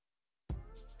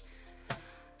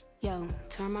Yo,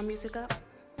 turn my music up.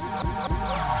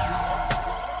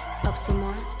 Up some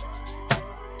more.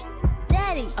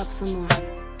 Daddy. Up some more.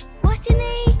 What's your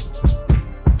name?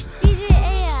 DJ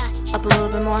AI. Up a little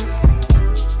bit more.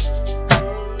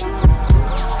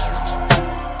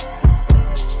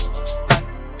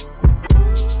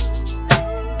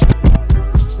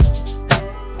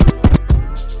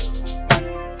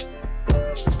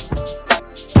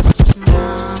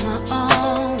 Mama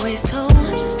always told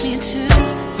me to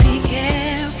be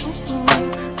careful who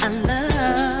I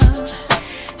love,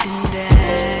 and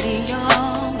Daddy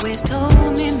always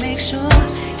told me make sure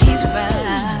he's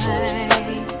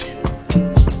right.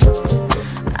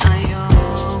 I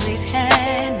always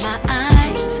had my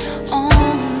eyes on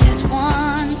this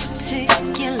one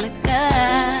particular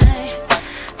guy.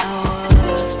 I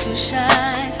was too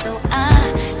shy, so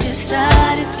I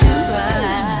decided to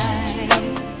write.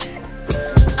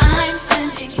 I'm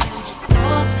sending you a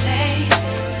 4-page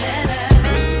letter,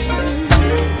 and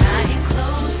I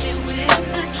enclosed it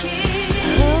with a kiss.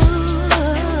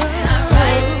 And when I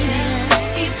write him,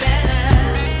 he better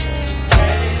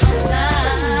get it on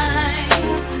time.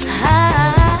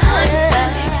 I'm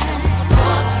sending you a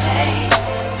 4-page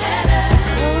letter,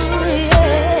 and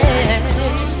I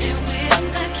enclosed it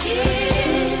with a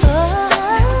kiss. And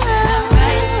when I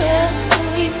write him,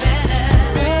 he better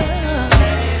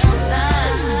get it on time.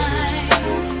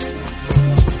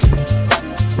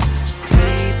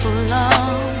 People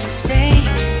always say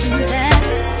that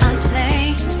I play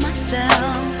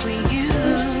myself for you.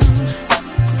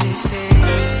 They say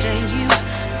that you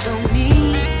don't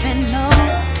even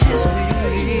notice me.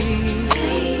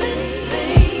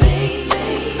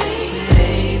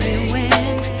 Baby,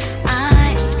 when I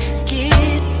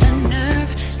get the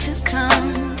nerve to come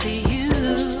to you,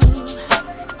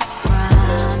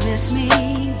 promise me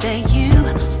that you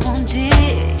won't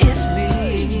diss me.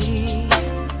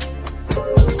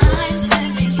 I'm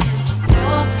sending you a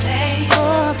 4-page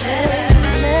letter,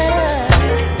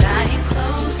 and I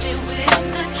enclosed it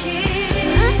with a kiss.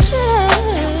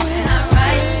 And when I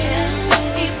write him,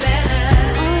 he better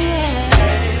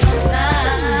get it on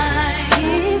time.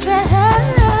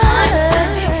 I'm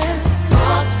sending you a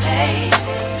 4-page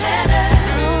letter,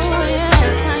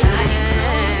 and I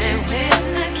enclosed it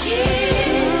with a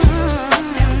kiss.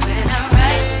 And when I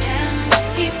write him,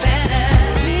 he better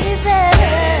get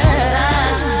it on time.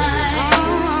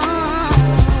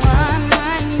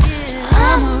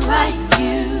 I'ma write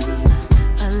you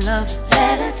a love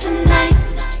letter tonight.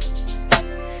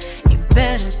 You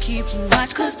better keep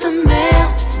watch, 'cause the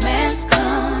mailman's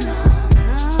coming.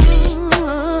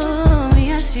 Oh,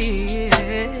 yes he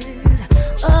is.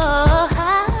 Oh,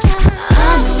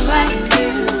 I'ma write you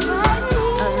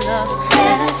a love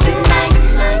letter tonight.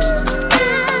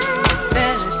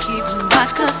 Better keep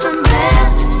watch, 'cause the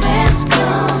mailman's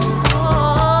coming.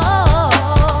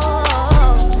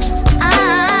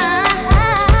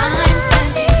 I'm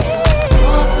sending you a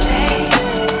 4-page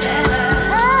letter,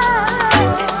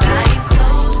 and I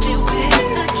enclosed it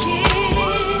with a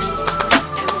kiss.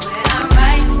 And when I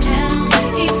write him,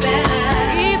 he better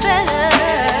get it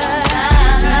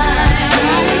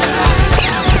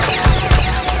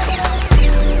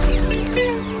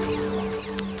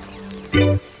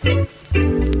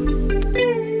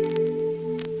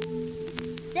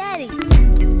Daddy.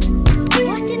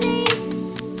 What's your name?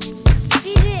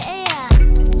 DJ AI.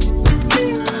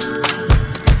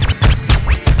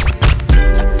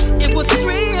 It was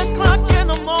 3 o'clock in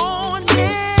the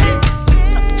morning.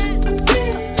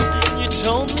 You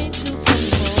told me to come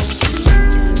home.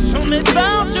 Told me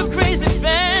about your crazy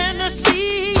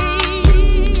fantasy.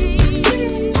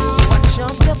 So I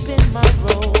jumped up in my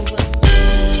robe.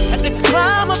 Had to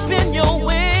climb up in your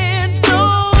window.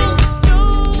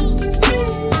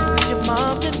 'Cause your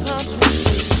mom and pops were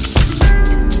asleep.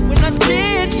 When I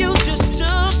did, you just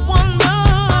took one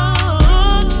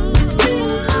look.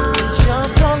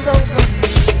 Jumped all over me.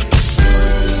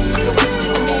 You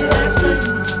told me last night.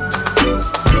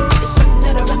 It's something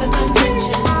that I'd rather not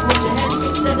mention. But you hadn't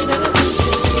reached that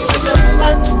attention. You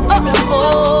remember? Oh,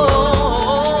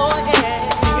 yeah.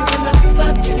 You remember?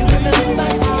 You remember?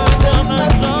 You remember?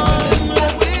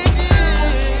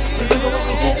 Remember what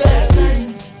we did last night?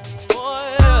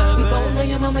 We both on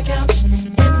your mama couch, and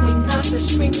we knocked the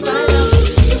screams right out.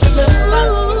 You remember?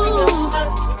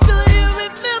 Do you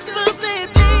remember,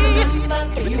 baby? You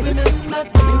remember? You remember?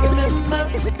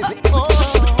 Oh,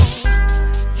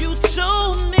 you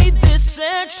told me this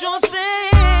sexual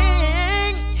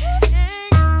thing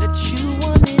that you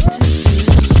wanted to do.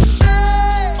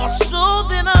 Also,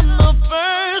 that I'm the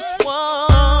first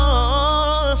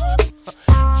one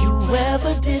you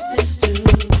ever did this to.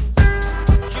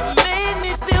 You made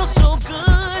me feel so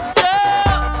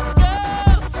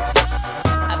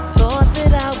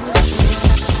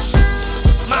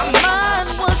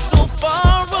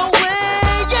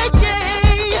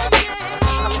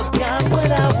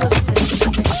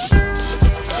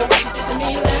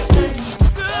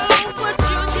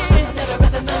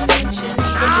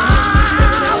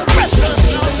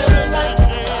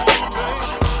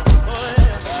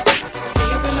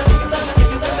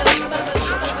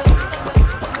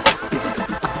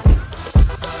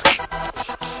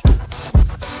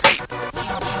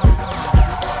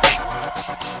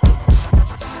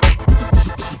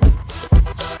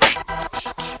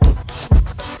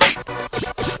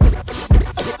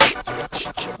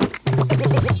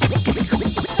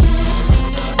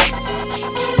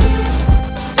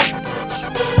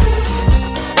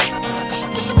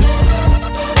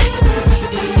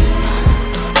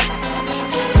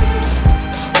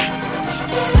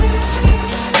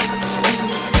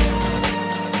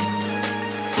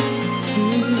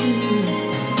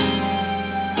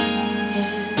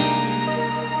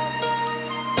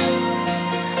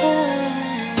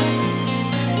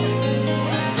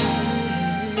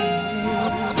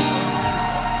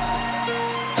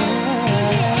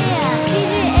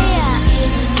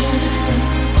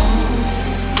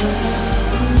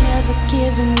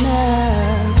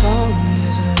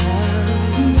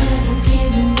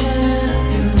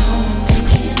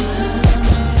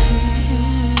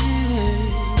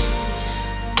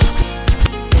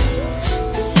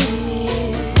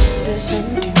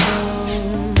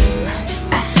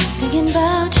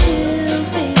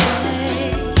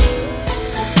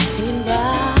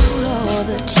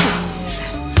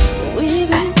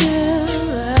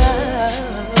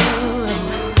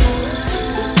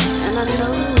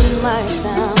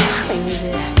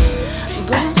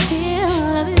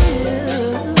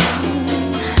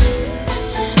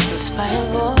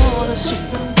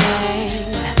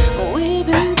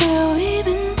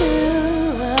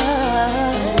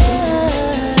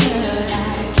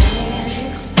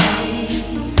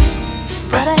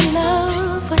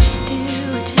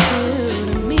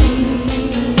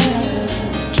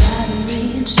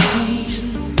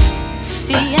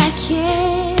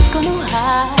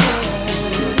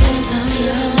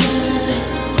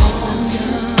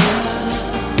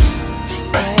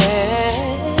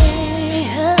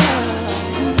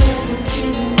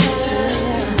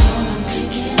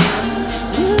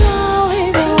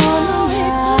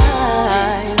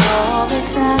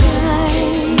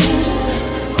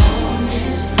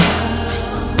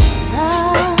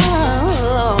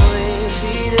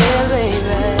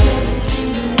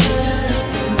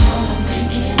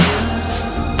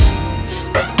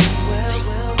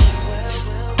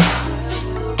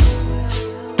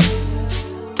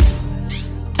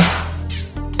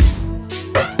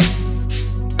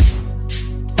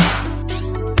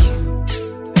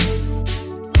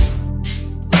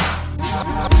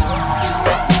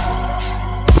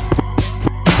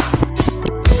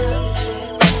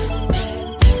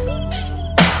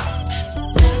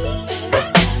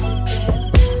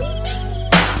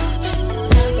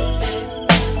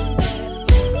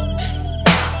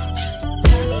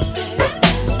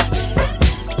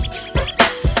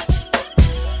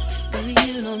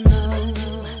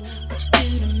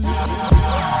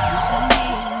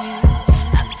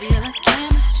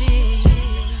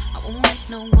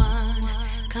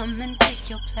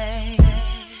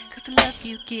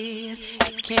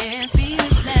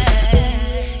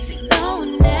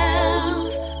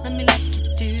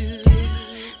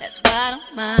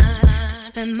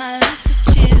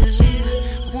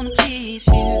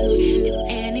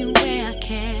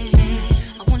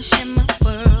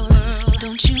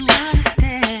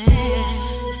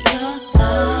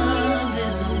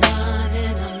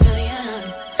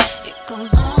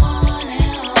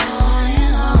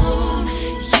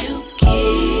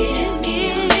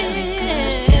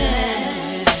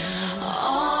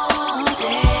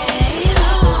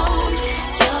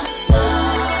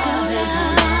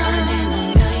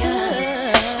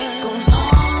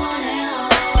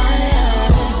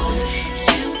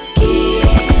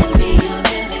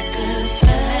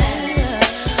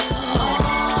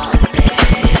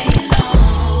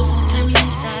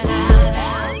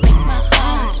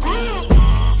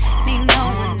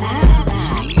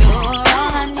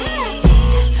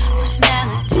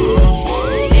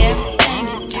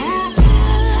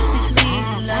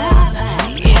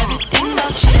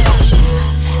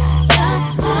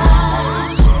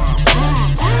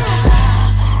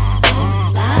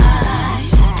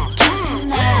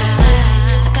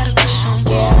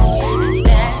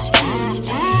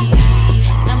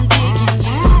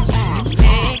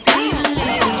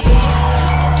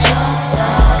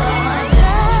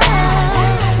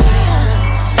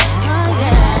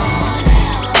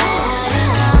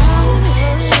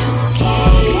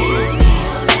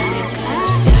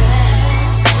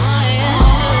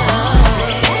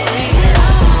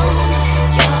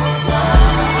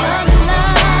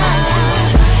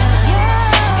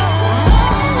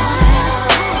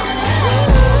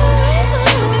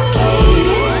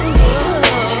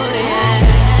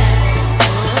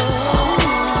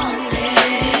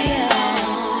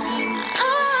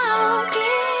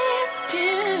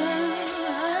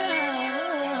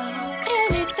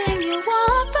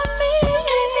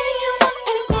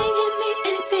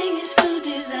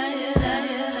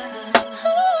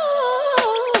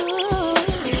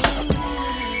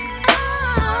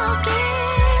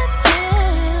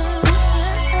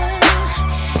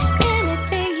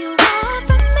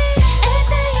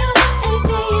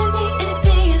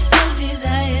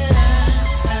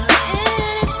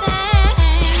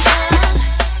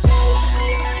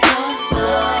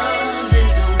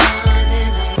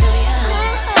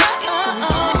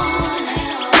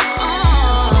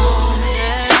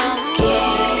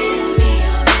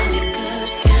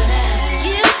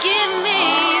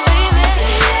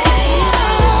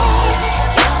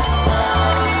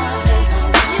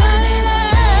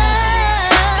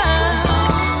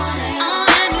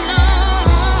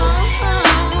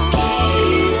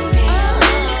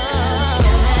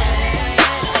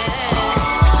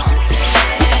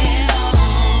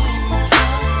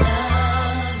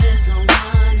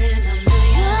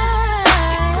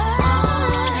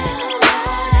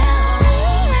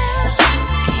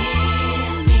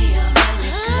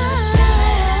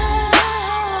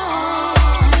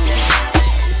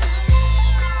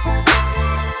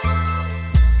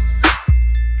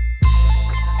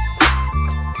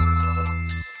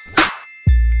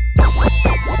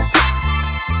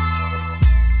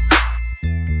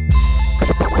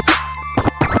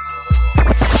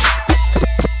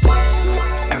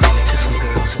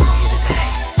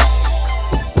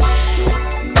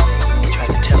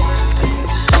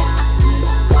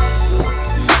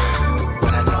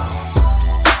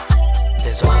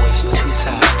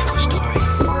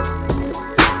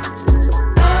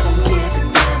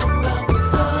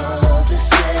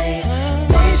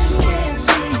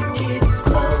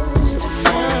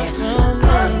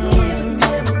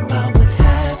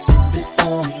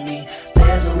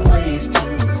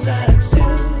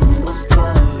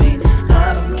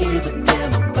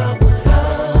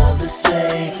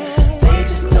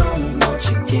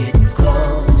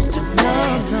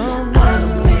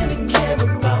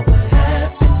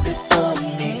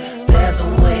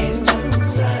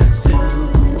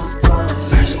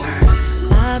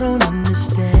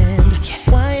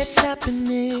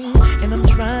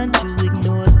trying to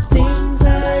ignore the things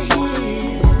I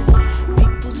hear.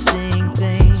 People saying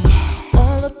things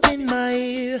all up in my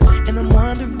ear, and I'm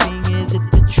wondering, is it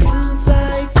the truth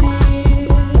I fear?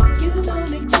 You don't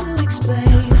need to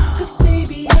explain, 'cause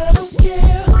baby I don't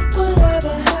care.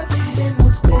 Whatever happened then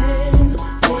was then,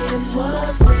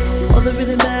 was then. All that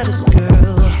really matters,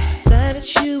 girl, that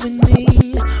it's you and me.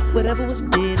 Whatever was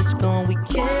dead, it's gone, we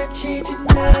can't change it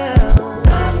now.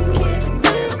 I don't give a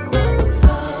damn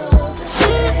about all the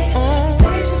same.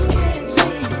 They just can't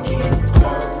see you getting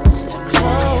close to me.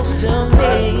 I don't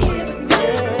give a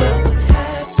damn what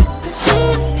happened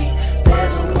before me.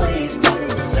 There's always two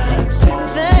sides to it.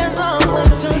 There's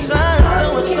always two sides to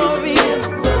a story.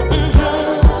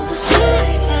 All the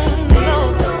same. They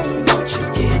just don't want you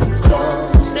getting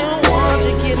close. They don't want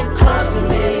you getting close to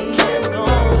me.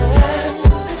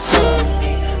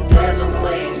 There's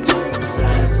always two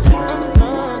sides to it.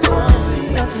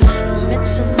 I met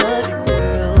some other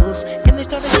girls, and they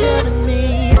started telling me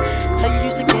how you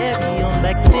used to carry on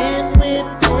back then with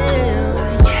them.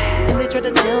 And they tried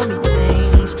to tell me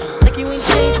things like you ain't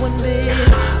changed one bit,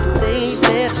 but they ain't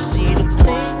there to see the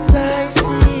things I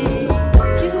see.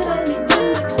 You don't need to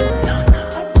explain.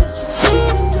 I just want you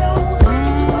to know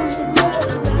it starts to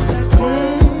matter back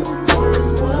when it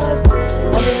was then.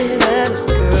 All that really matters,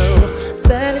 girl,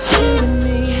 that it's you and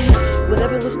me.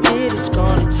 Whatever was dead, it's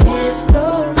gone, it's history.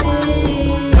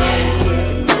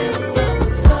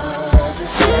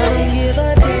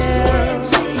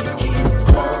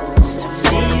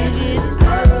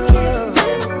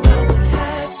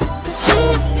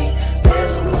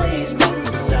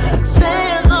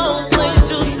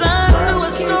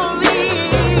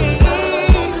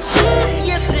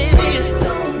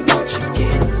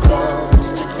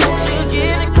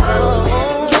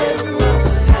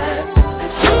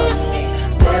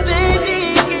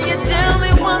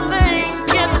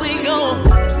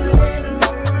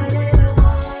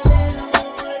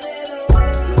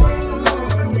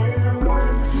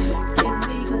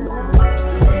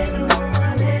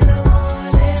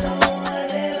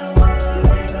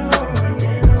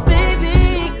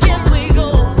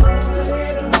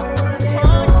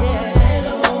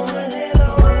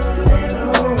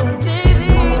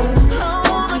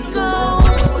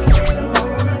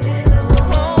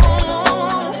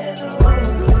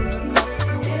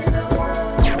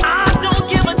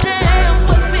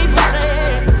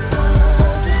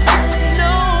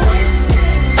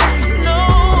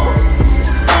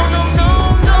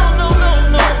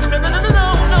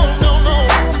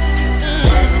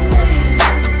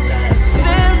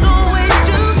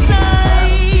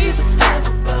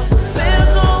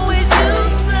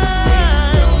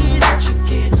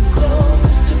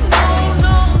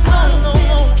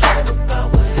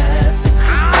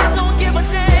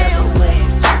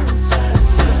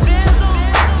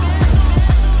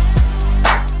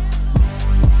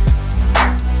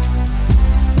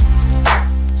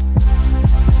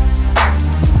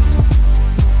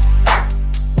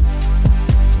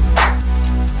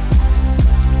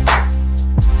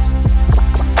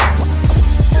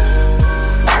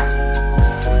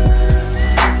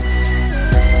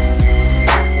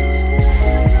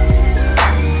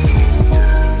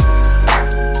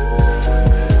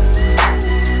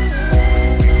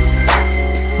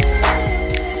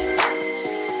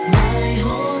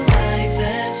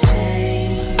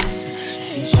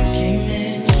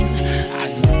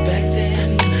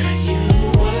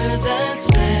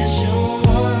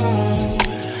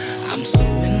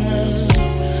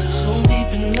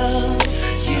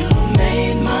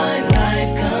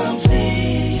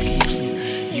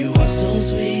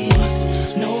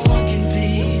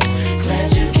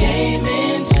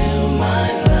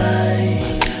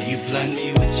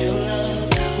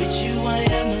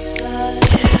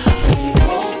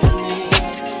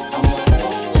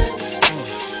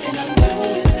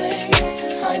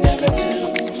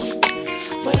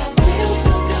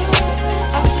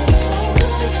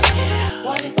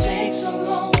 Why it takes so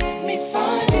long, me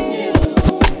finding you.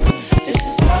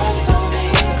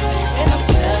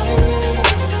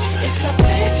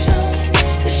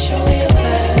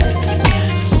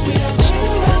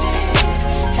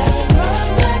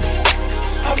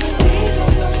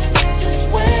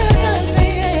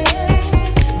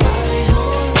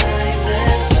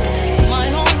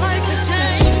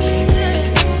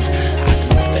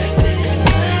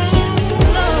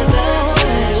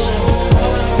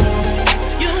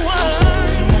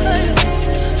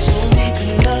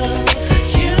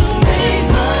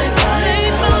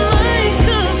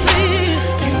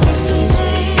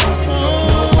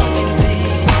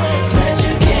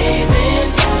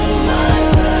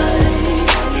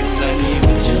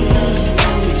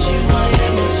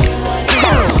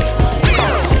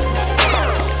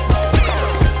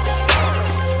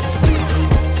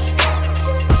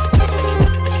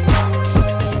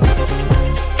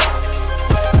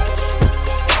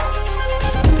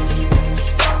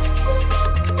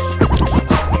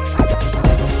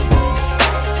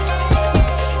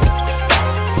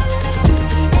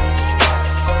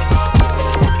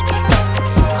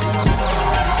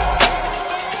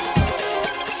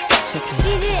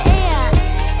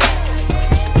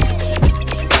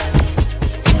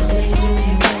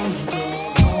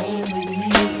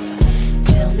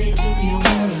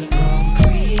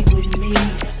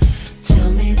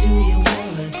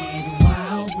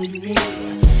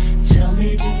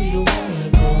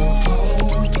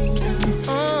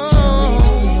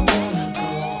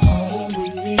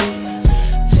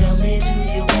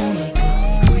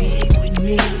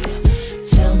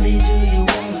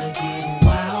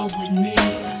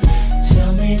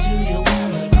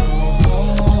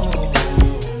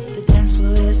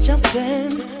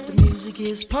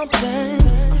 is pumping.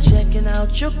 I'm checking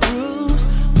out your grooves.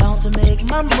 About to make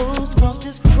my moves across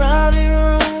this crowded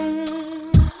room.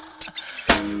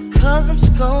 Cause I'm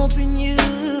scoping you.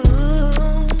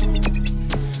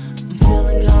 I'm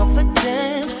feeling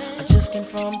confident. I just came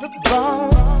from the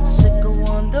bar. Sick of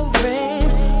wondering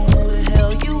who the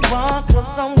hell you are.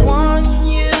 Cause I'm wanting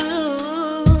you.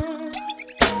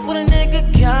 What a nigga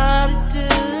gotta do.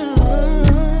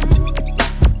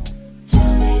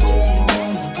 Tell me, do you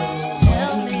wanna go?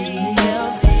 Tell me,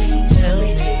 tell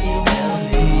me, do you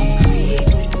wanna go? Creep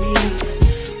with me.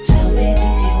 Tell me, do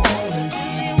you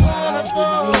wanna go?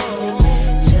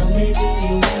 Tell me, do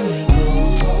you wanna go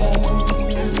home?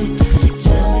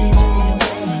 Tell me, do you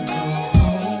wanna go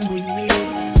home with me?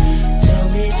 Tell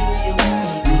me, do you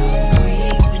wanna go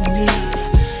creep with me?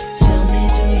 Tell me,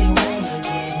 do you wanna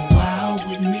get wild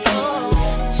with me?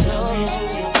 Tell me, do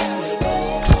you wanna go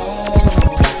home?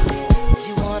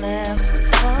 You wanna have some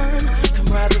fun? Come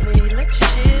ride with me, let's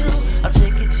chill. I'll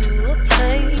take you to a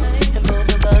place and both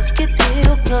of us get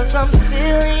ill. Cause I'm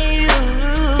feeling you.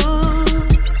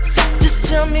 Just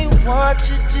tell me what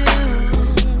to do,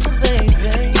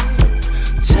 baby.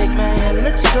 Take my hand,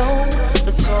 let's go.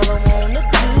 That's all I wanna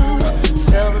do.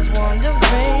 Fellas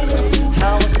wondering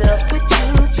how I stepped with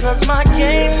you. Cause my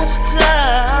game was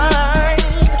tight.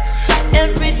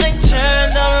 Everything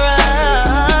turned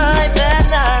alright that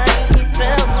night.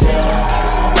 Tell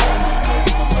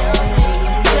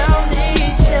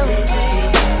me,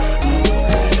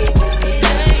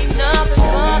 it ain't nothing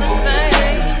but a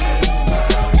thing.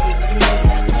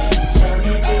 Tell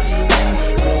me, do you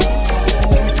wanna go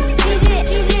home?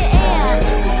 DJ Air.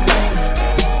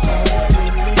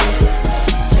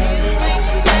 You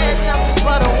ain't said nothing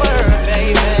but a word,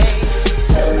 baby.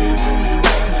 Tell me, do you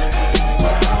wanna get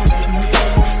wild with me?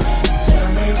 Tell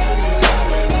me, do you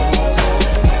wanna go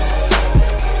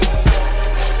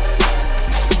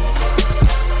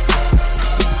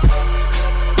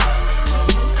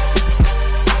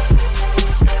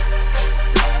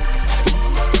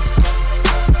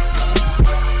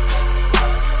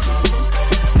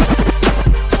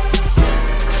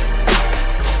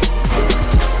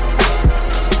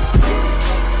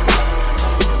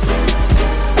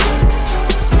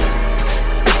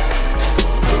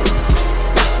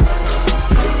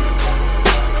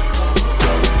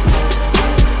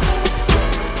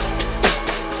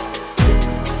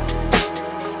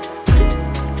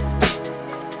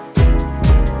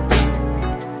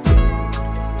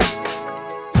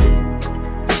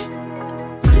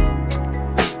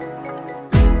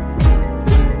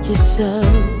You're so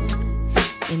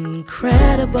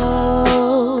incredible.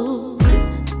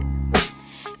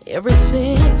 Ever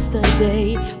since the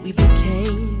day we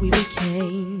became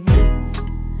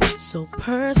so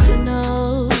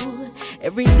personal.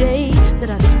 Every day that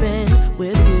I spend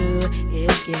with you,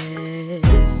 it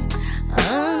gets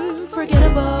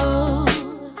unforgettable.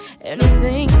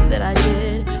 Anything that I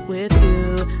did with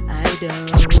you, I don't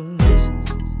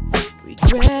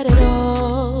regret it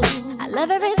all. I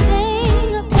love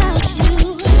everything about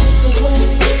you.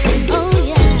 Oh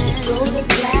yeah. Golden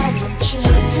platinum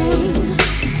chains.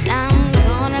 I'm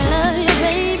gonna love you,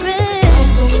 baby.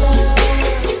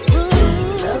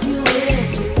 Love you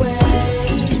anyway.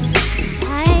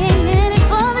 I ain't in it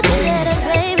for the glitter,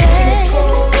 baby.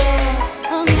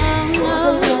 Oh no, For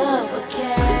no. the love of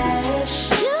cash.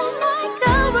 You might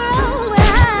go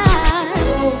worldwide.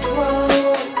 Go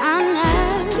broke. I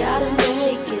know. Gotta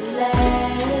make it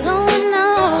last. Going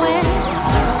nowhere.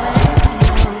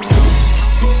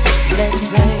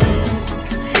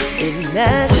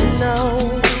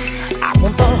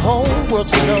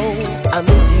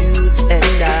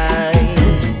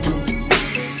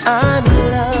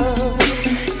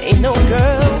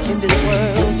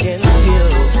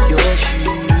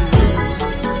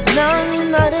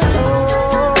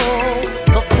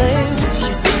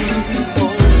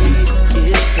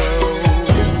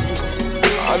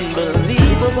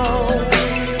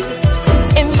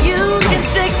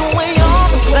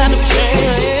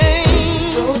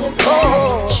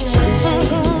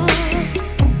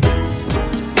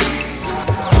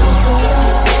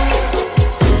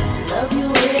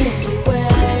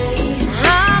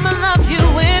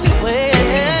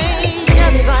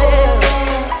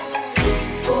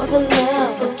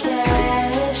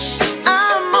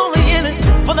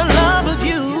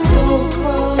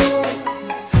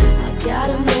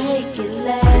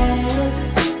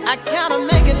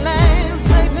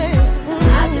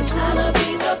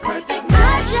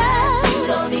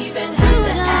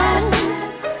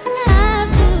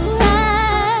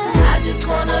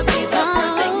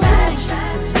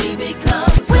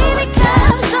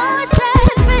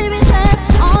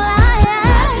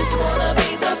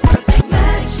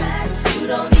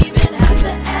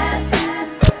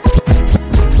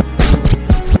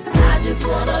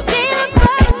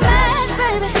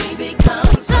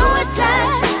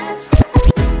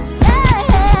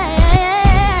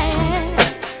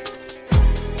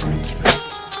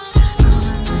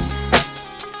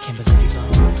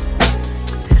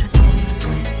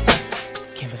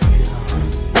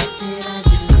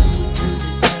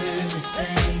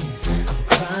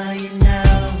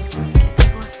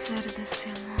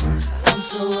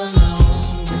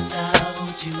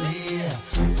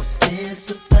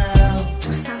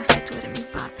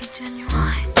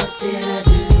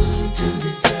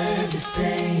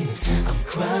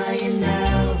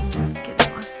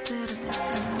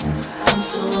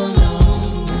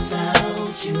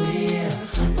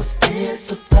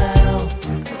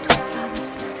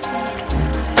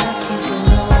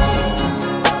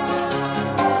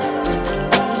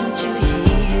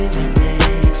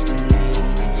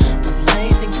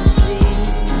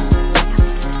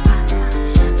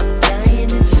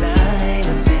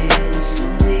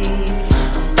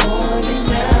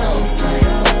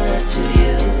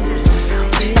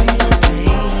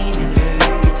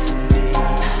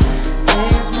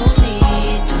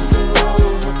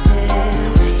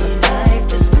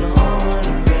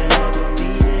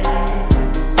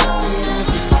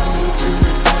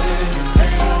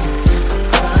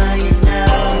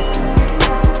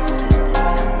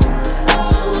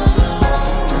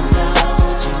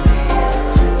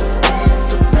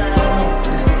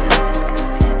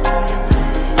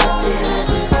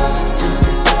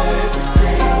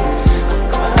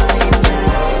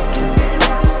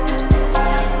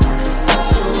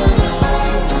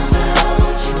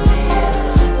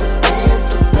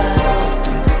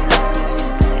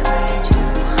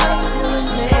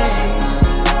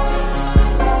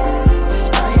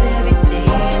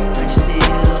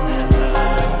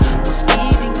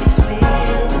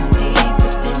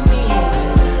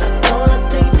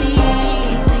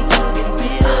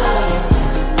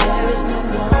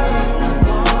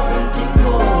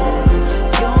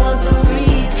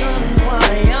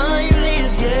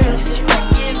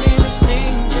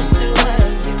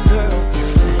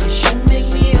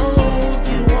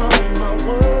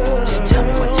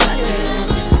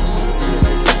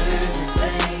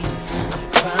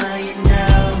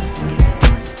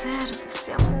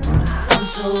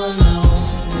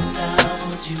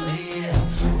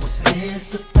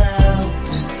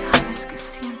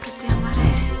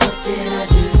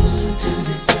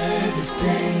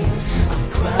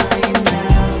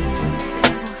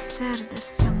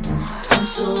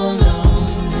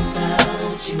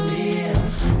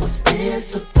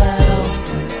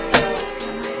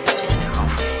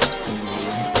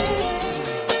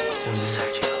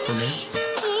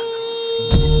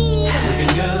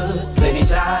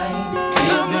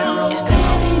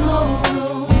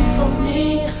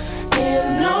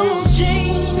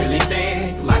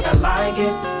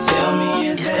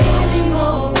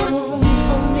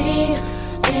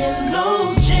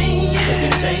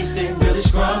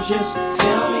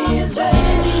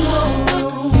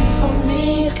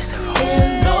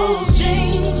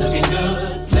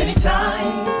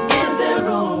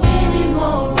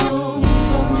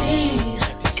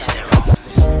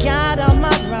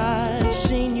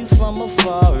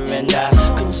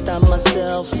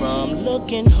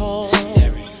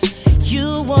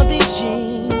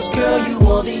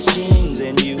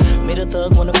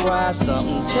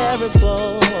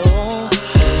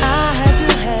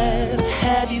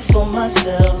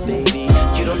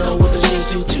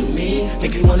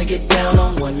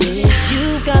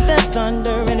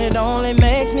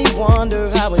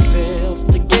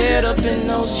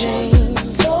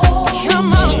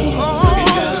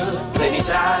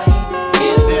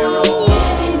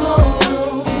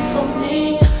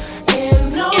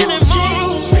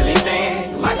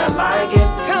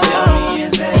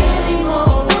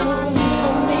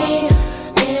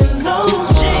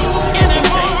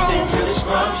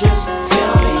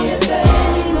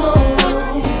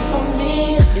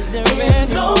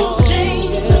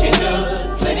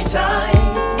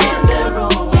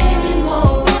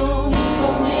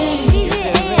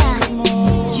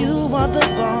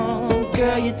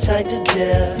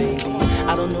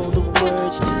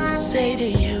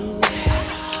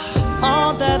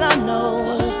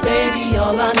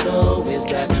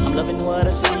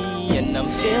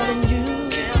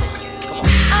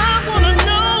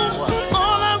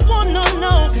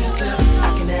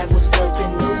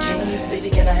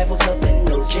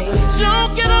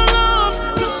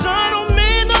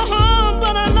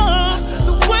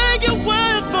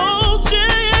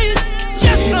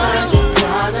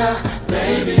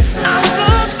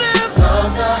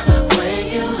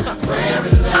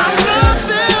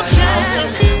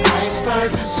 Iceberg.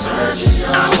 surgery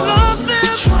on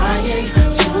trying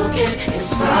to get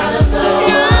inside of the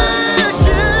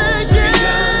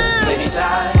lady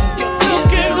time.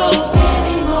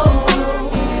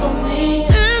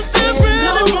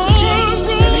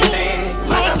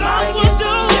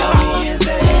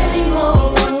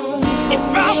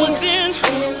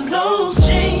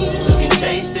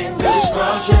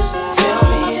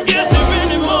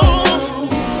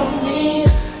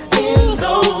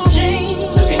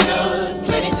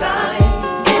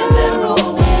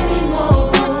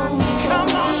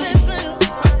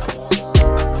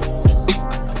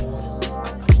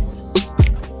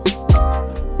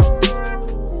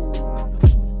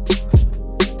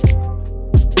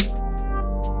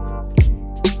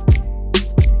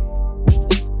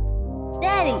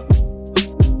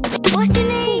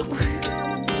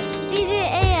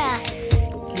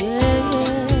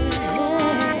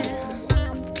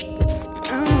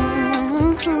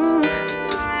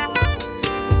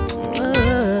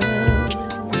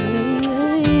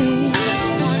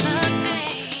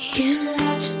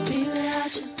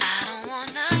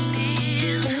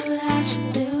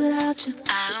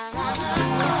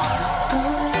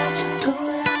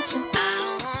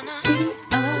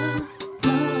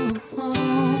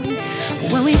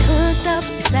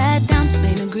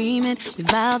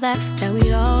 That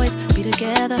we'd always be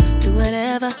together through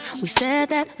whatever. We said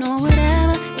that no one would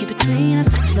ever get between us.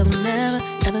 This love will never,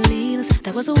 ever leave us.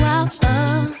 That was a while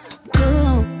ago.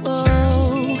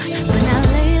 But now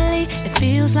lately, it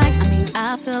feels like,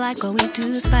 I feel like all we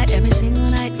do is fight every single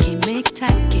night. Can't make it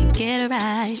tight, can't get it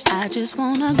right. I just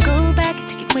wanna go back,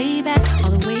 take it way back,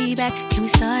 all the way back. Can we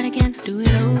start again, do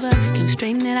it over? Can we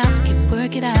straighten it out, can we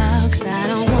work it out? Cause I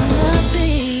don't wanna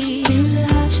be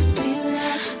without you.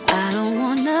 I don't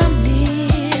wanna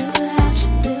live without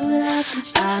you.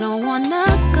 I don't wanna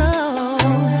go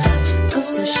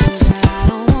so sure. I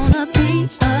don't wanna be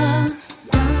I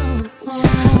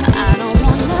don't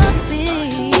wanna be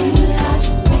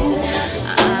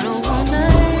I don't wanna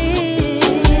live.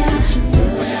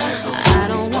 I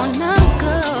don't wanna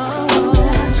go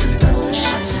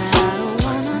sure. I don't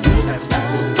wanna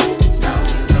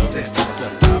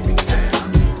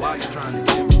Why you trying to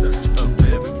give me such a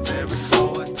very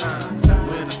hard time?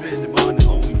 When I spend the money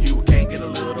on you, can't get a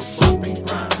little fucking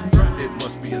crime. It must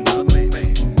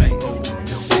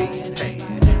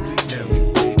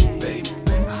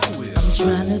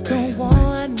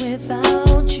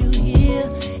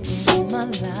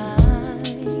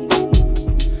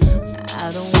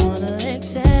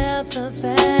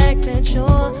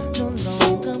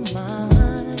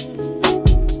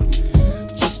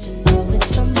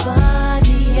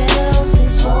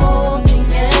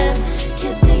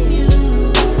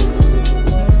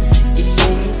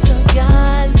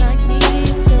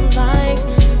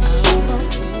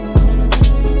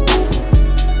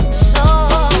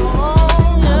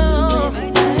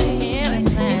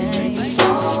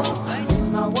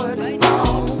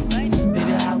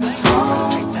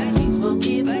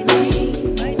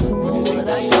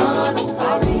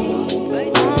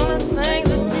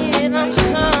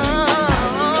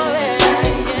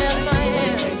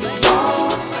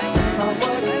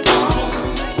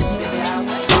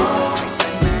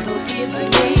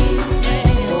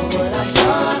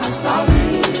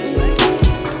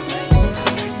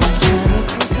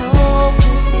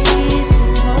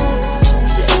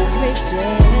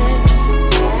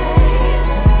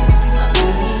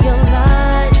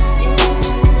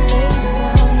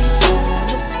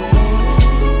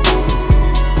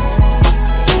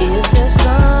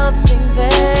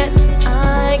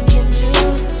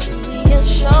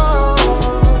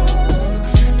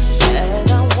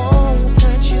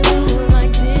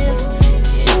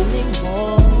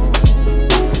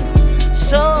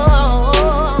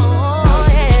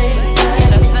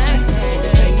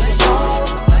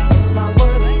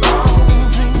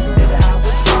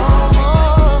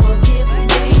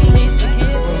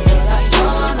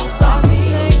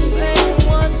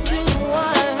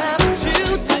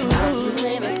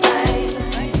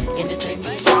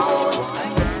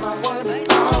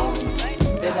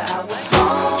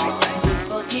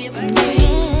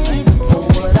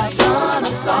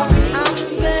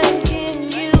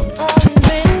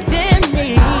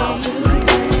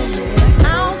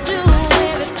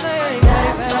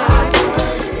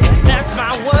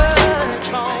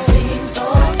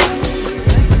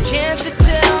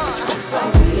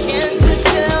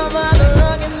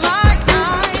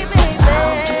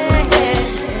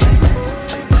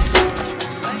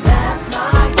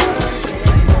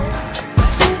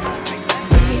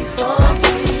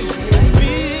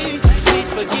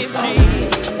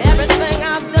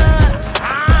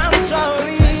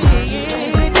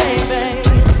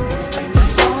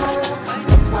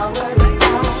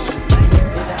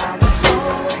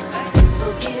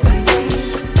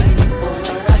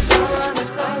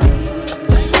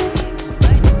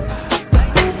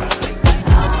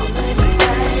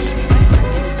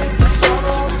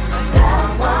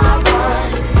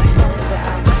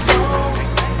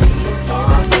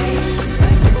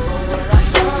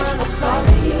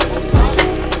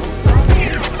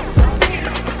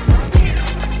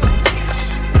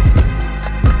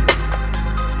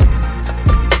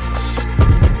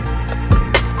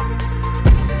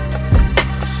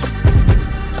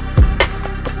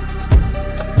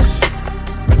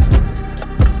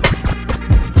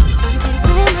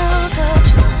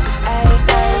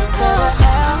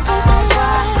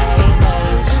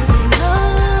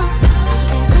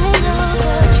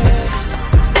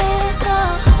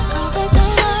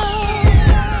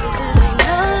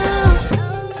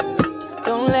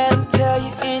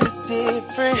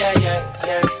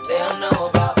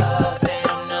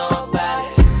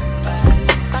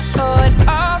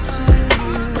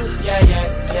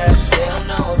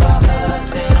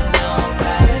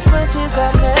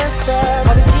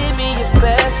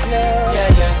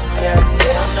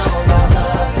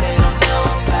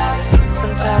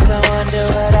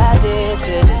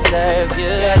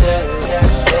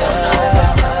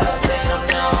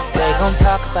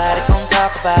about it, gon'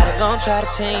 talk about it. Gon' try to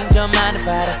change your mind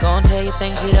about it. Gon' tell you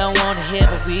things you don't wanna hear,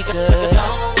 but we good.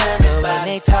 So when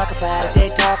they talk about it, they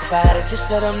talk about it.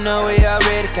 Just let them know we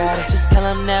already got it. Just tell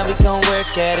them now we gon'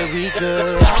 work at it, we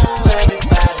good. Don't worry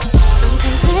about it. Don't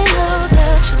think they know the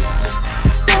truth.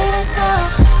 Say that's all.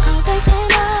 Don't think they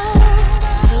know.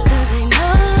 How could they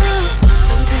know?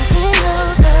 Don't think they know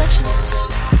the truth.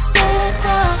 Say that's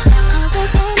all. Don't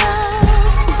think they know.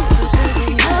 How could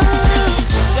they know?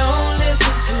 Don't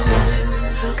listen to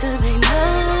How could they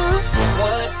know?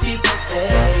 what people say.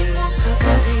 How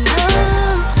could they know?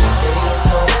 They don't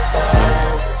know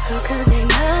about How could they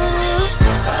know?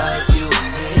 how you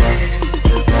feel.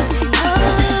 How could they know?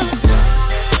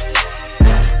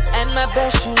 And I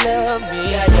bet you love me.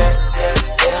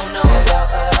 They don't know about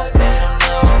us. They don't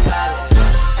know about it.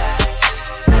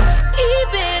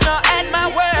 Even or at my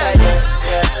worst.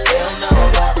 They don't know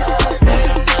about us. They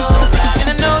don't know about it. And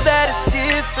I know that it's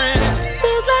different.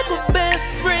 Feels like we're best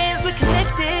friends. We're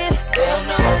connected. They don't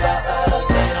know about us.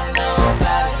 They don't know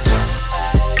about it.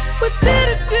 What did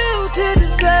I do to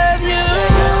deserve you?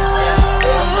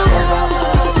 They don't know about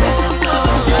us. They don't know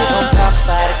about it. Gon' talk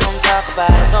about it. Gon' talk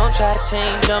about it. Gon' try to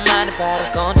change your mind about it.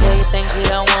 Gon' tell you things you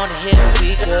don't wanna hear, but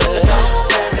we good.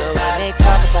 So when they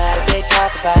talk about it, they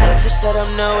talk about it. Just let them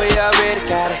know we already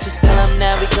got it. Just tell them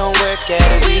now we gon' work at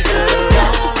it, we good.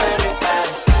 Don't worry about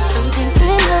it. Don't think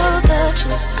they know the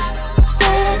truth.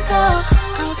 Say that's all.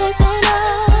 Don't think they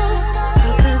know.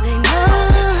 How could they know?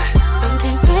 Don't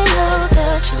think they know the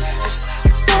truth.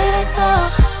 Say that's all.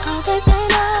 Don't think they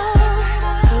know.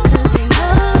 How could they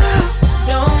know?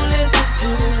 Don't listen to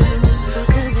How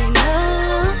could they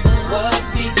know? what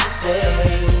people say.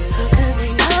 How could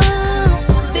they know?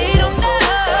 They don't know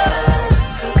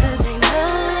How could they know?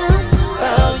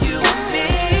 about you and me.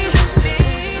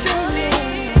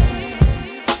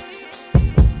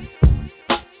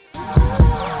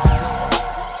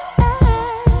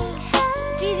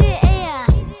 DJ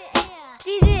Aaliyah.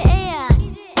 DJ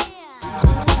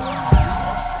Aaliyah.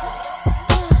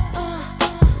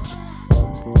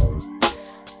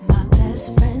 My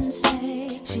best friend say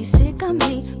she's sick of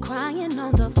me, crying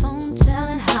on the phone,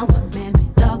 telling how a man be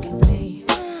dogging me.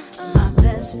 My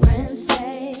best friend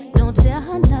say don't tell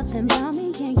her nothing about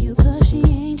me and you, 'cause she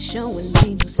ain't showing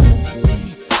me no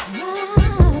sympathy.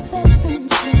 My best friend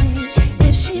say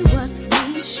if she wasn't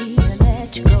me, she'd have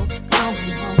let you go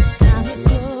long time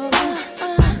ago.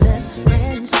 My best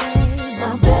friend say,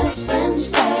 my best friend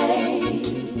say,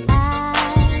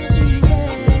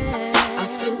 I'll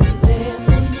still be there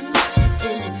for you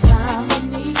in the time of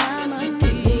need. You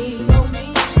can lean on me.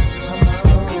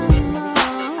 Come on,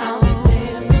 I'll be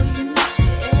there for you.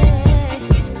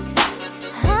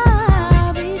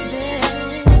 I'll be there.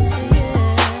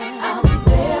 I'll be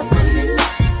there for you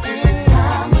in the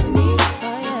time of need.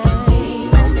 You can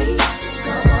lean on me.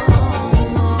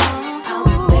 Come on, I'll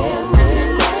be there for you.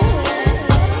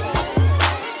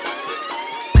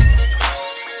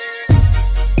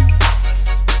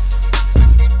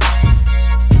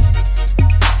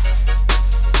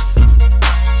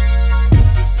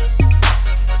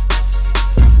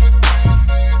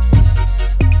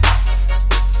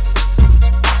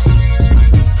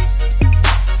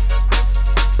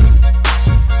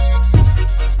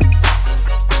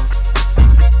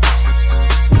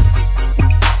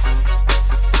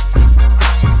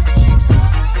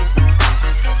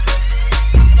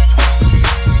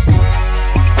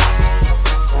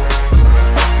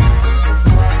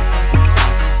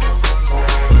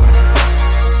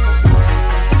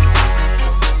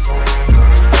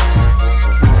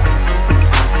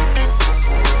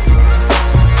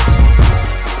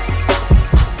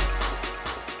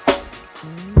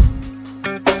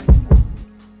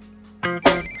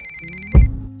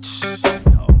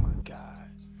 Oh my God.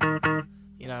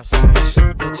 You know what I'm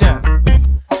saying? Yo, Tim,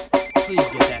 please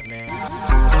get that, man.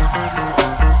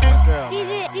 It's my girl.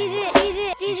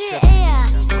 She's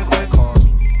tripping. Somebody called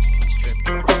me. She's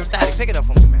tripping. Static, pick it up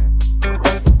for me, man.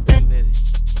 I'm busy.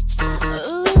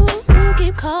 Ooh,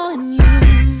 keep calling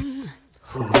you.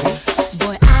 Who, me?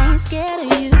 Boy, I ain't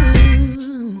scared of you.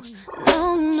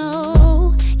 No,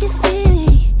 no. You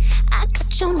see, I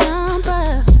got your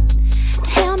number.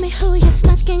 Tell me who you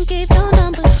snuck and gave your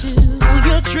number to. Ooh,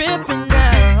 you're tripping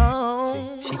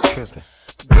now. She tripping.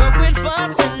 Girl, quit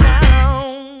fussing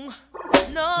now.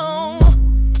 No,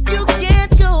 you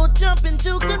can't go jumping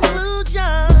to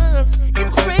conclusions.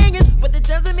 It's ringing, but it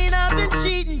doesn't mean I've been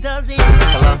cheating, does it?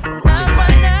 Hello? Not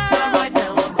right now. Not right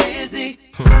now, I'm busy.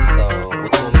 So, what you want me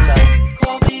to tell you?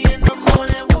 Call me in the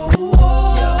morning. Whoa,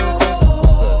 whoa. Yo,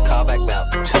 look, call back about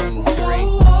 2, 3.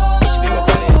 You should be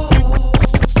working there.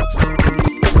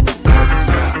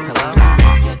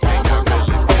 Hello?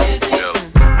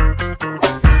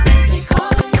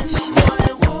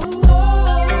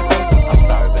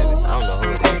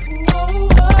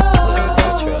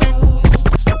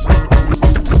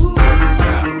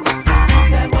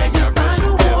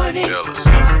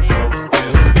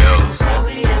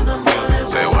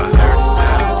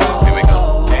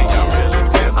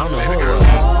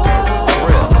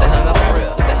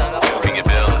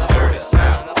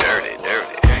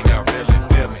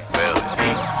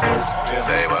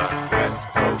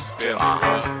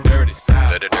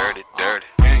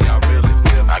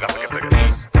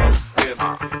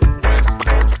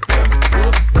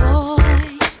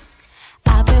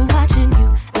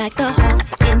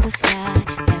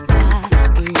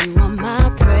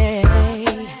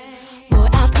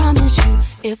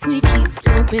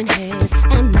 bumping heads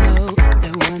and know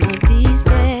that one of these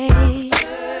days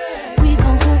we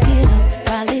gon' hook it up,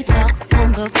 probably talk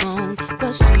on the phone.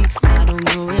 But see, I don't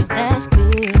know if that's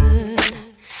good.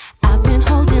 I've been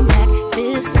holding back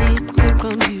this secret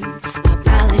from you. I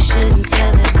probably shouldn't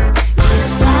tell it.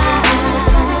 If I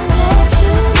let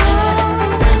you know,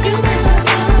 you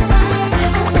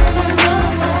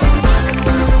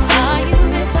are you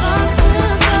responsible?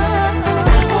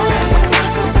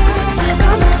 'Cause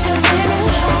I'm not just here.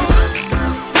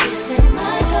 Is it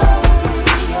my goal? Is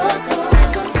it your goal?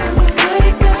 Something we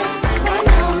break up. I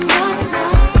know I'm not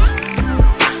enough.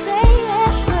 Say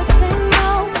yes or say no,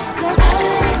 'cause I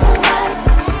really need somebody.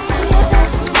 Tell me if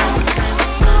that's somebody.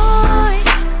 Boy,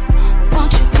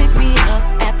 won't you pick me up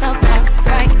at the park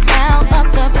right now, up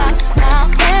the block while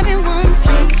everyone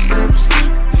sleeps?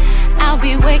 I'll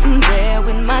be waiting there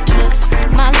with my trips,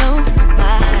 my looks,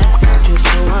 my hat, just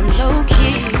so I'm low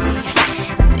key.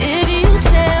 If you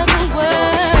tell the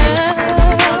world,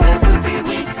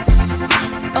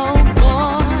 oh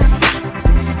boy,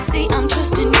 see I'm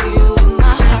trusting you with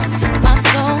my heart, my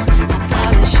soul. I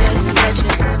probably shouldn't let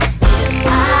you go.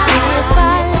 If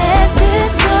I let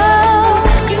this go,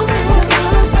 you can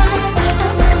tell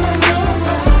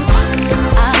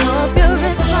I hope you're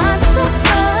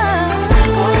responsible.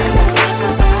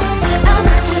 I'm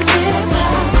not just here to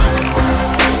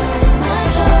is it my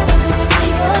goal? Is it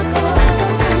your goal?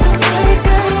 Something to break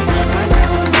up.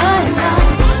 Why not?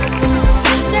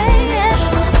 Say yes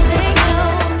or say no,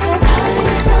 'cause I really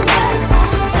need somebody.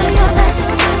 Tell your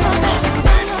lessons, tell your lessons,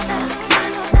 tell your lessons, tell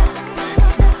your lessons, tell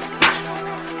your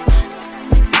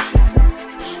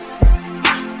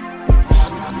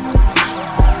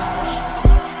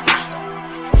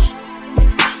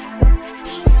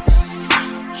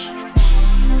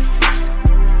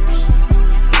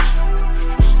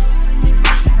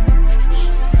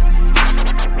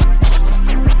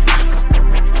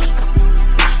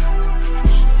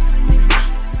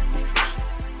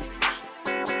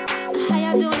How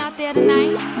y'all doing out there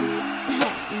tonight?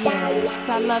 Yes,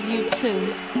 I love you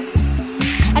too.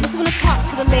 I just want to talk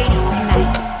to the ladies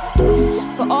tonight.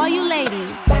 For all you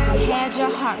ladies that done had your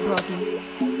heart broken,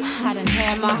 I done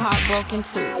had my heart broken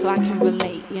too, so I can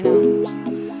relate, you know.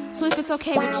 So if it's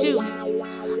okay with you,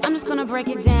 I'm just gonna break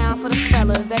it down for the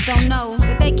fellas that don't know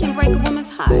that they can break a woman's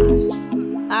heart.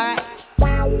 Alright,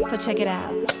 so check it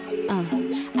out.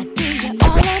 I give you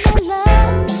all of my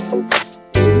love,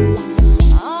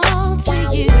 all to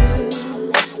you,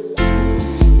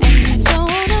 and you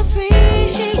don't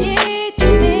appreciate the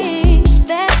things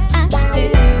that I do.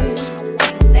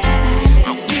 I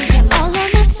give you all of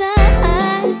my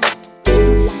time,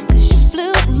 'cause you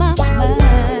blew my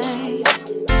mind.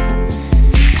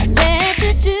 I let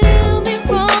you do me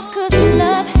wrong, 'cause your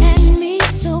love had me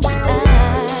so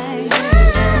blind.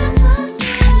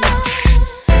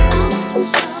 I was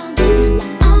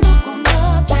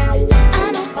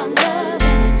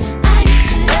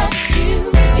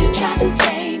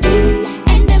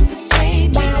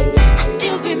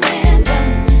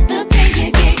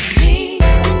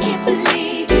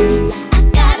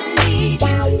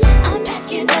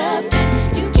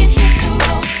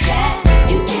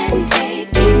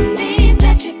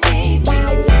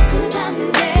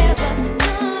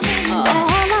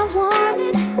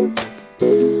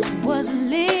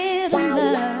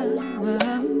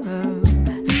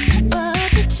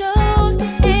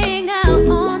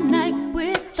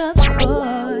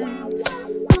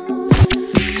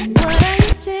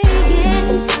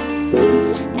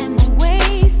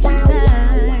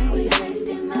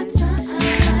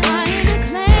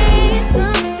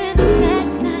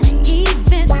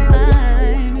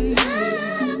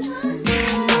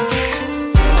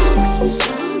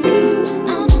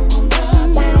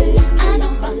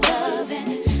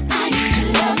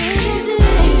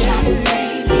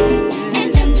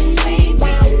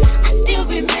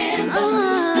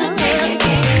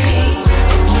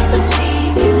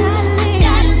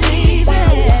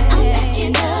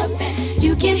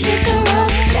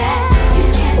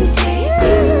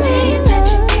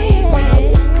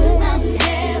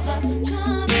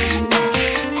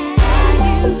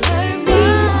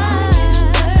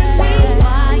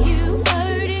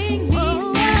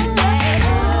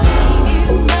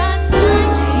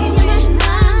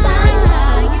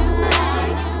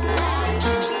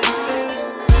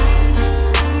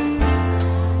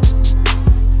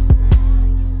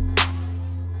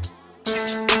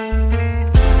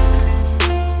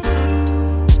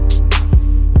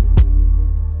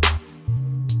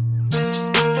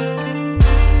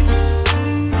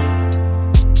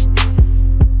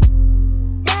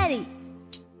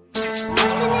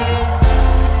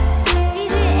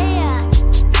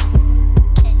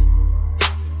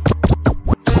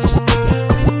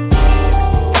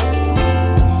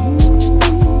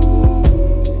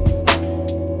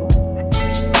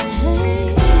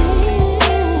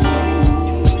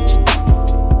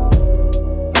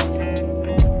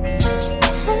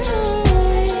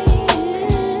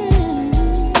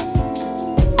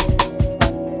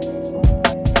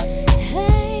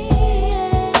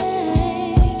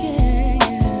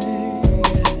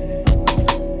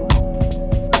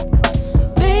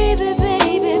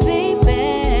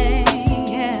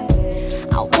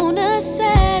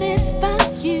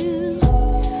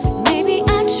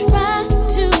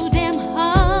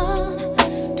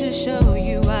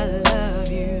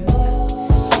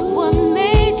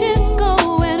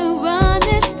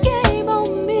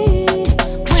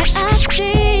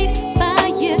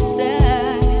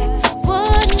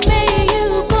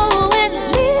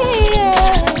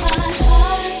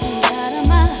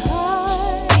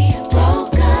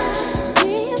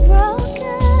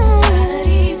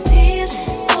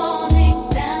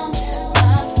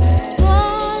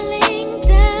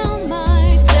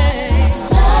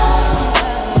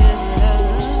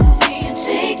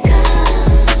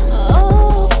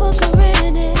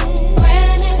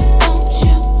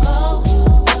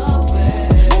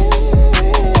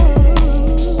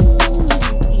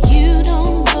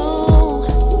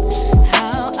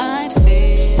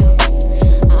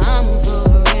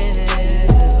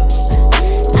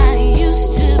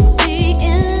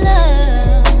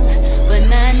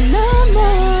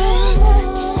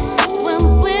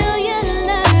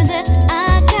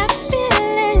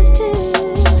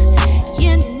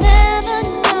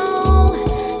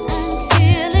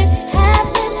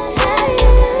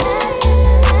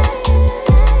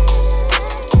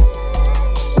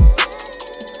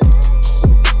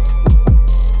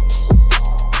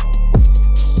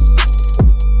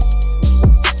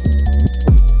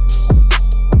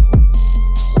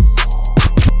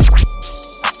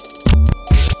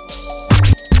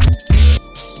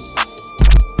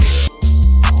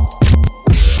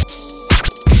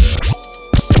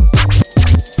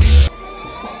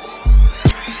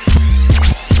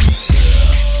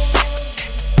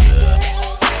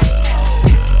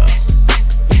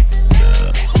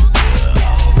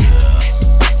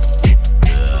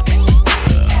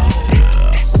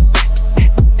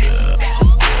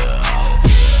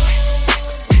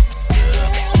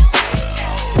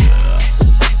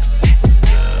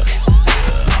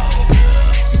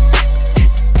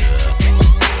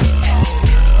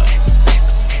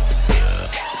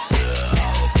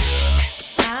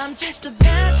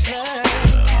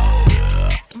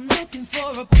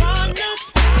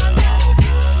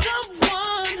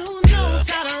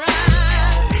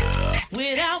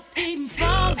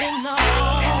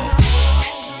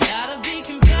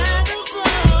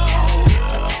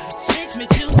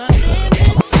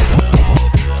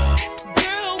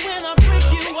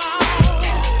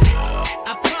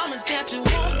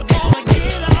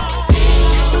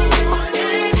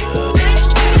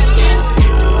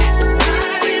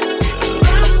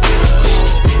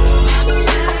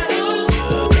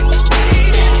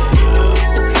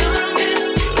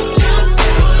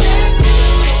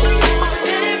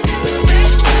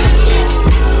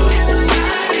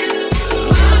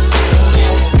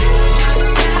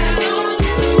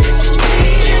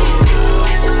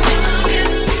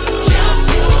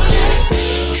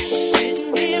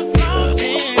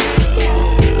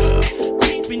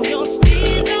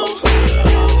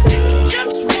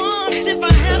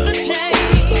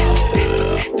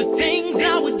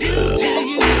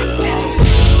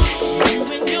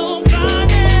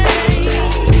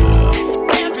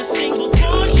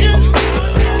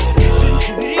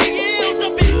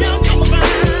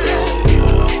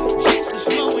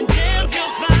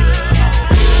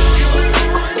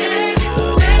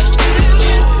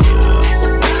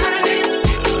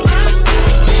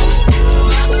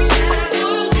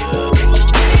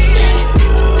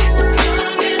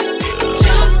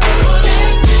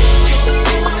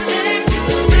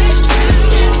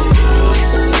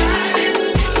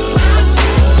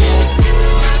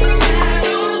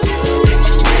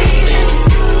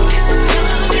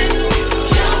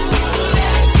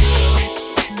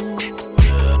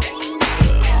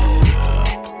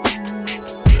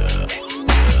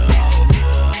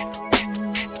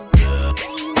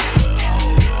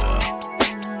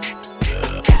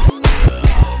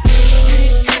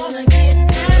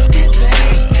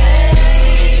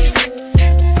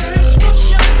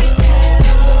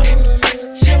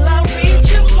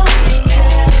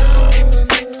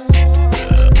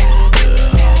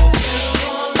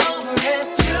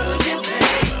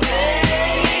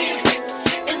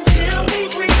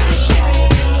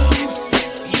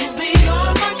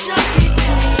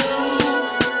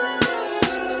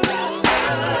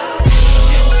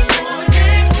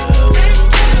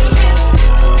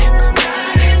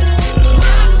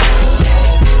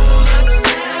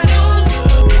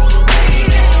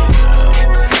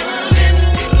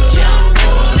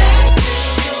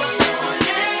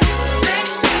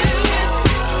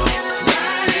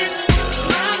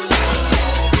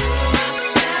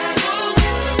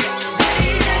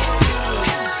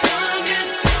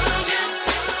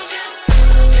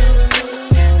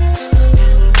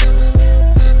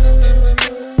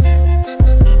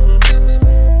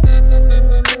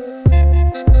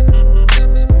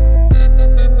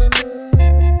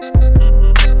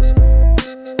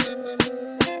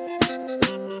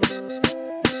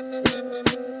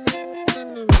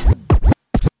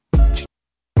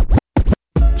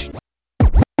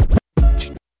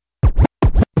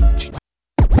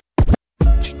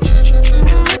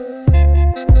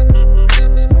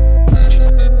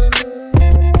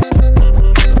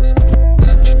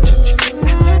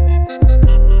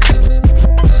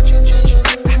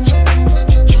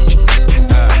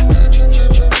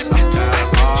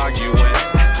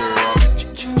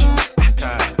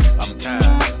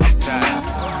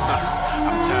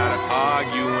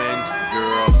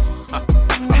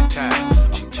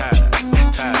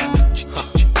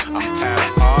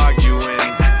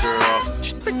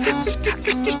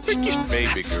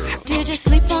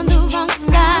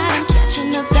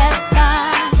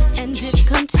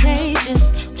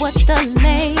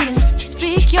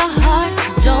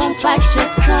bite your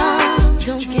tongue.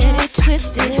 Don't get it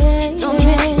twisted, don't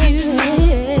misuse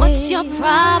it. What's your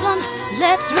problem?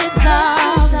 Let's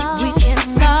resolve. We can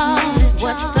solve.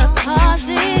 What's the cause?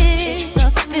 It's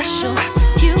official.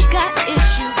 You got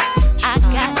issues, I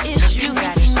got issues,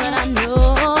 but I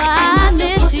know I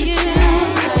miss you.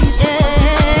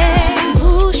 Yeah.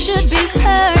 Who should be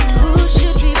hurt? Who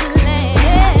should be blamed?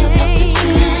 Am I supposed to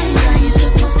change? Are you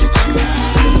supposed to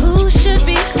change? Who should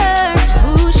be hurt?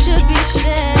 Who should be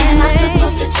shamed? Am I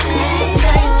supposed to change?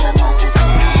 Are you supposed to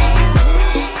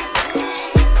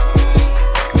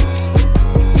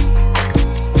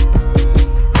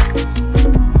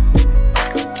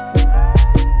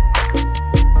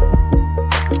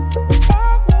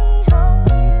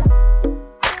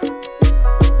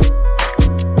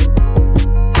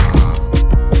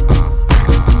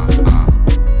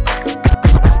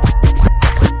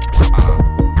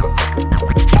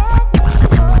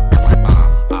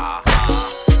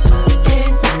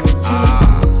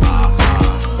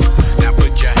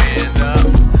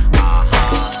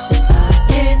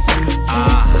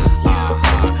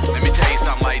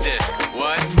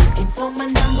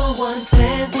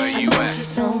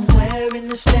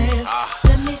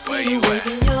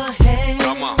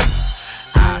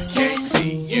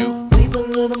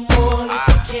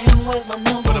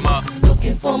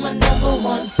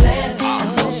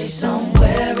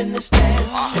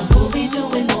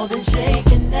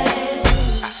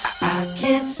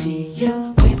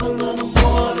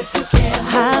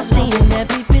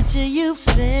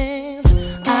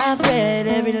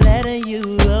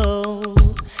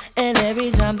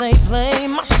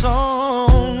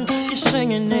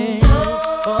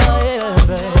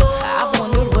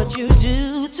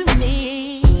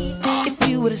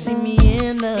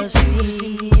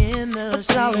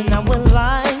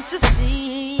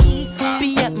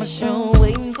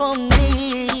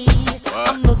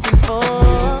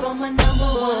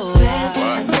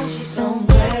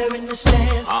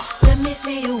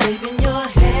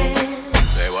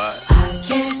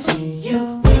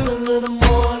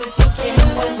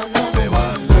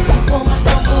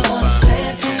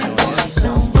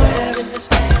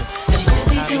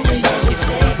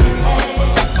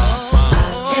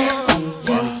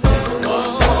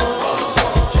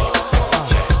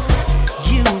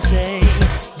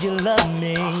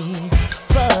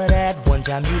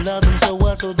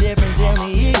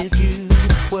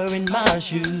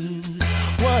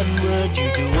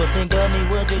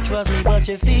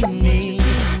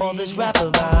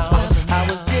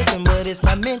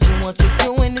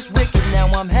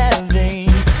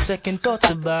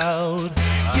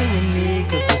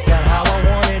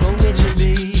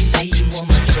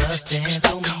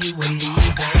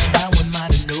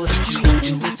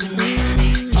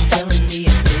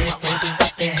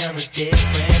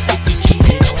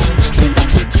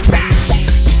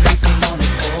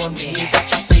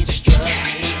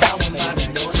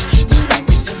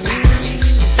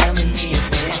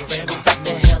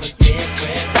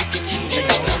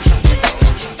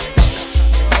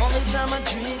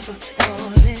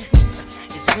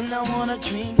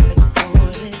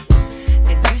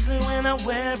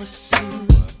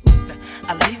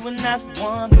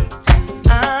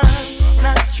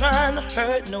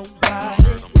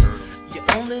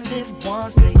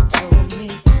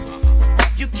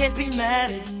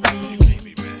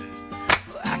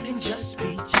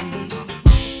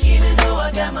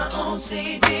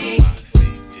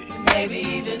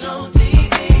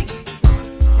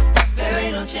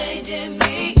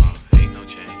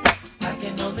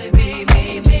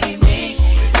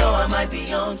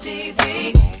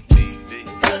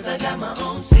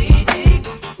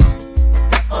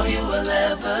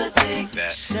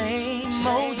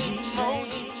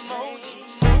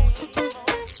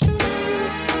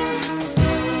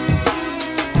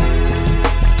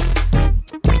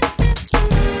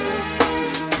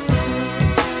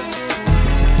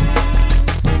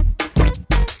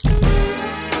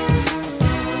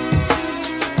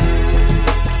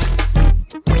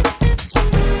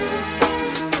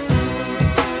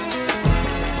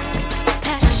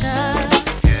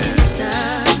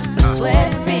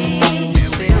sweat beads,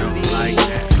 fill me,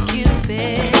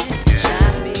 Cupid's,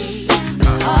 shot me.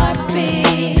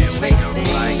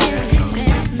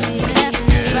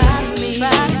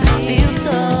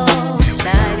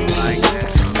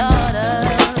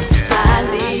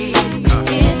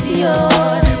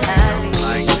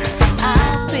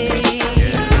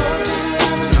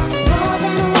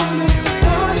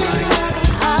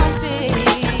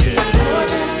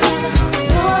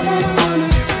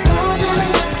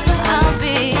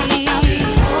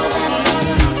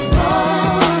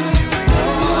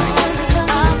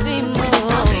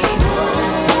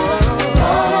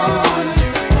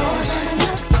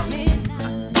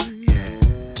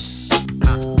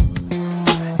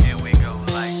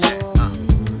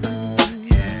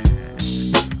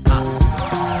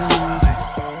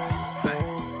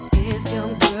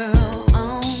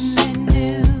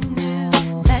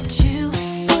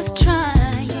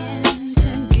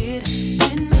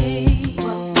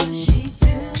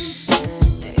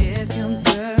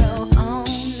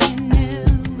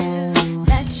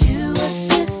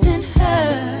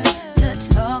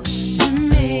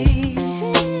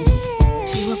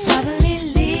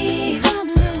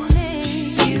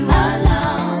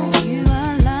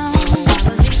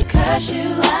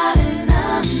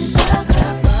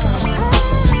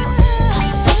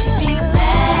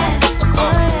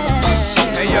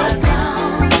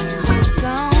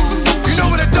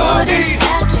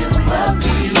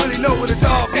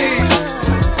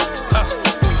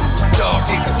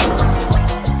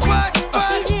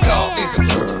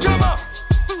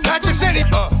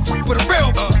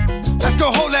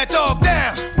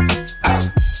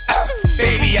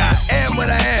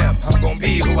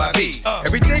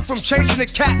 raising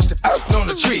the cat on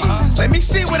the tree. Let me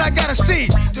see what I gotta see,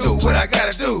 do what I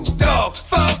gotta do. Dog,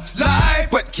 fuck, lie,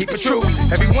 but keep it true.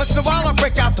 Every once in a while I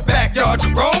break out the backyard to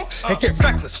roam and get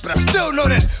reckless, but I still know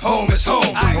that home is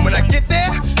home. And when I get there,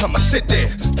 I'ma sit there,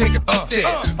 take it up there,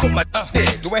 put my there.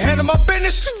 Do I handle my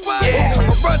business? Yeah,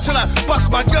 I'ma run till I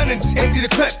bust my gun and empty the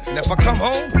clip. And if I come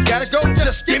home, we gotta go,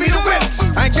 just give me the whip.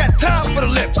 I ain't got time for the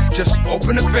lip, just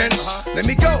open the fence. Let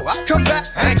me go, I'll come back,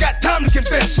 I ain't got time to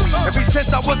convince. Ever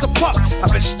since I was a pup,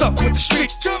 I've been stuck with the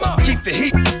street. Keep the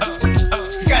heat,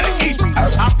 gotta eat.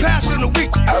 I'll pass in a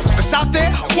week, if it's out there,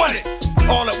 I want it.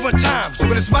 All at one time, so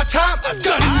when it's my time, I've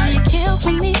done it. I know you kill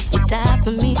for me, you die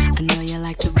for me. I know you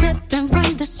like to rip and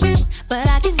run the streets, but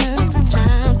I get nervous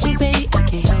sometimes, too, baby. I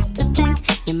can't help to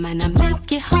think you might not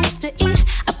make it home to eat.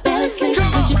 I barely sleep.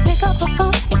 Could you pick up a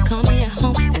phone and call me at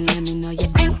home and let me know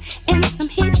you ain't in some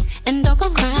heat? And don't go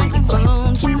crying, you're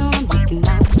grown. You know I'm looking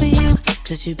out for you,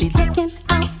 cause you be looking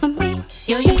out for me.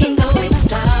 Yo, you can go with the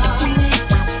dog. If you make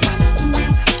this promise to me,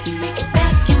 you make it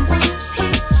back in one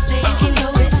piece. Say you can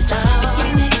go with the dog. If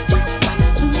you make this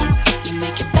promise to me, you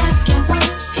make it back in one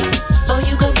piece. Oh,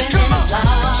 you go bend in the law.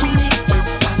 You make this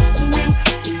promise to me,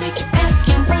 you make it back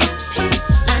in one piece.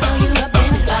 I know you up in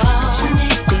the law. You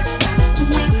make this promise to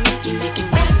me, you make it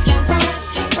back in one.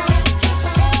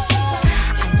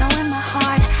 I know in my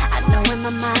heart, I know in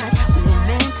my mind, we were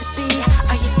meant to be.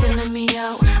 Are you feeling me,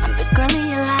 yo? I'm the girl in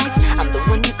your life, I'm the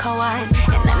one you call wine,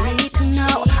 and I need to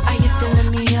know, are you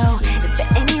feeling me, yo? Is there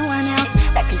anyone else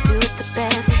that can do it the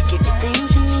best? Give you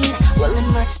things you need, well it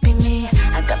must be me.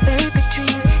 I got very big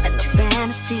dreams and no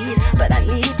fantasies, but I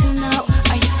need to know,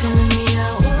 are you feeling me, yo?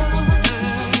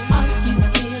 Are you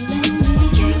feeling me?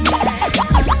 Yeah, I'm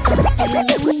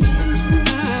feeling me.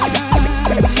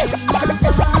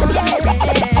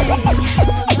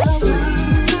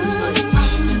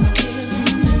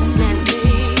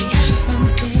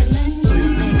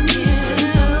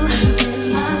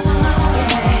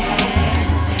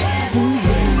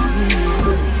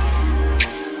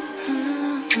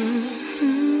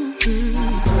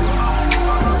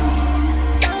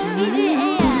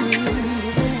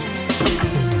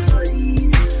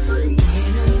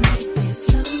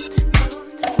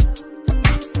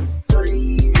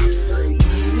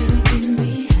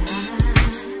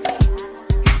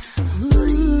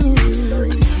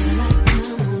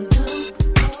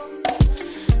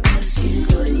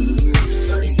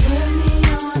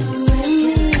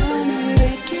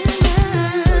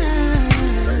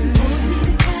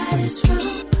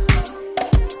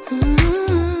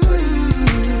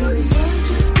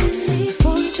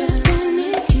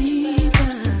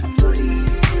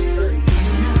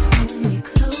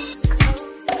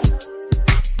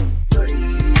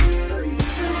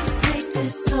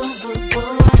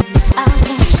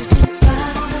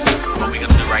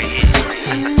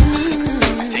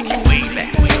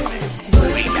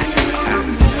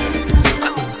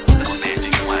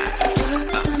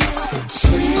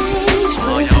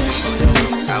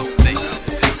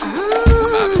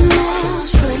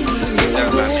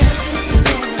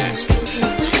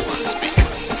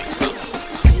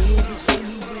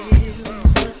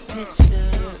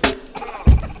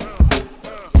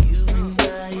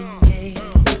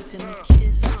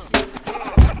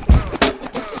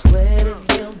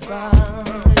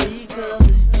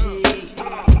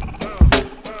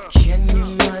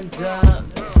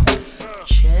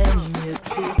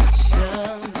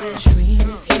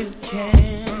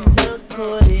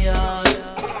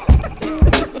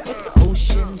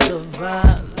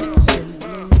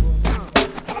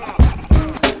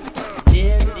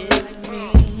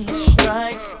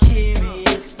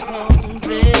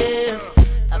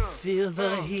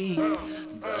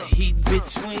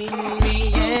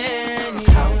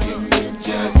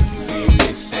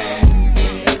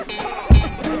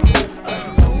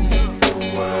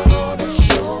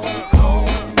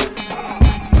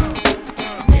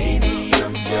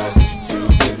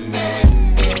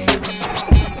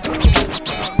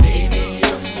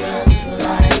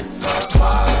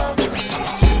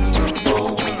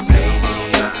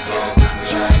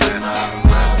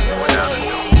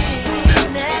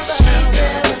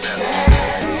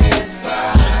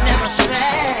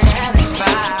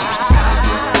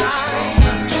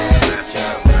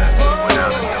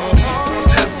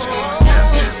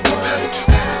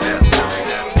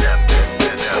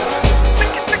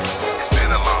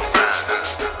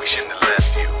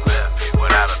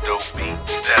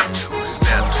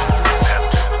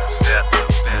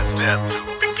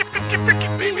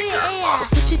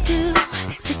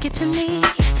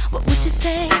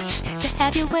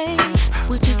 have your way?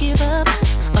 Would you give up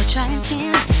or try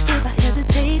again? If I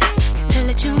hesitate to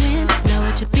let you in. Now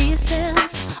would you be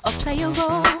yourself or play a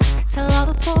role? Tell all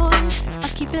the boys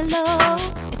I'll keep it low.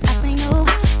 If I say no,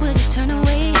 would you turn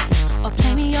away or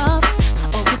play me off,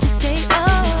 or would you stay?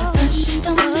 Oh, first you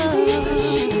don't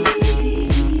succeed,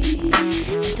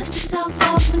 then dust yourself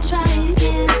off and try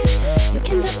again. You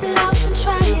can dust it off and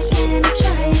try again, and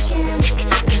try again.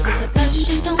 'Cause if at first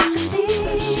you don't succeed,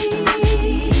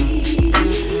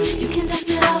 you can dust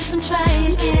it off and try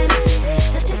again.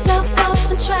 Dust yourself off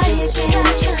and try again.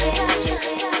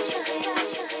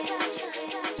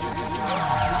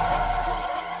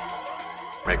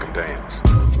 Make them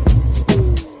dance.